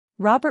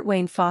Robert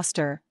Wayne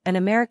Foster, an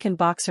American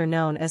boxer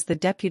known as the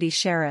Deputy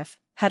Sheriff,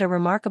 had a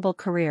remarkable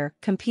career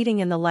competing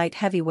in the light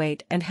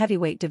heavyweight and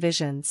heavyweight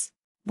divisions.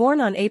 Born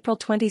on April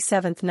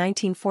 27,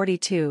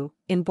 1942,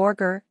 in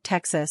Borger,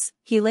 Texas,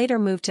 he later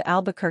moved to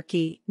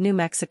Albuquerque, New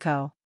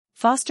Mexico.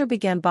 Foster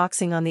began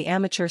boxing on the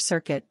amateur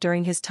circuit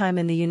during his time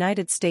in the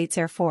United States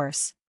Air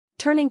Force.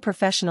 Turning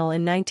professional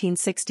in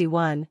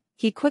 1961,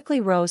 he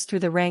quickly rose through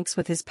the ranks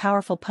with his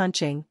powerful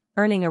punching,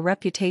 earning a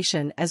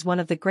reputation as one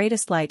of the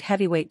greatest light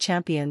heavyweight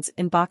champions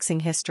in boxing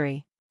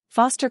history.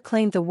 Foster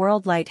claimed the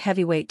World Light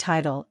Heavyweight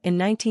title in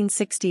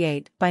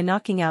 1968 by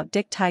knocking out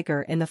Dick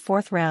Tiger in the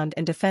fourth round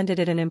and defended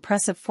it an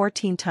impressive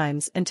 14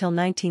 times until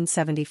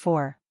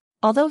 1974.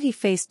 Although he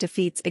faced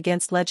defeats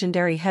against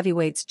legendary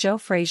heavyweights Joe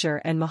Frazier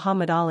and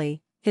Muhammad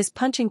Ali, his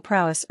punching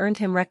prowess earned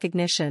him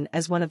recognition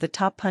as one of the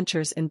top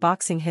punchers in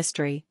boxing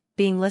history,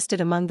 being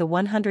listed among the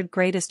 100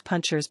 greatest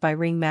punchers by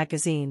Ring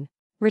magazine.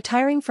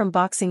 Retiring from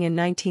boxing in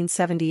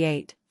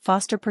 1978,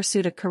 Foster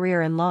pursued a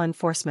career in law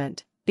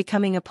enforcement,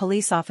 becoming a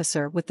police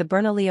officer with the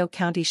Bernalillo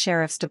County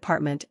Sheriff's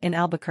Department in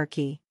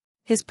Albuquerque.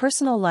 His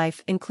personal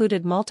life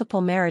included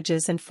multiple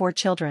marriages and 4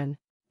 children.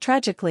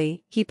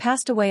 Tragically, he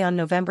passed away on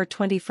November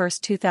 21,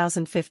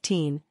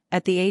 2015,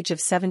 at the age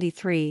of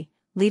 73,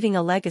 leaving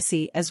a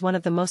legacy as one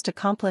of the most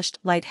accomplished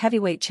light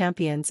heavyweight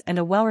champions and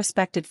a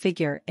well-respected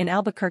figure in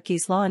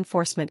Albuquerque's law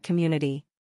enforcement community.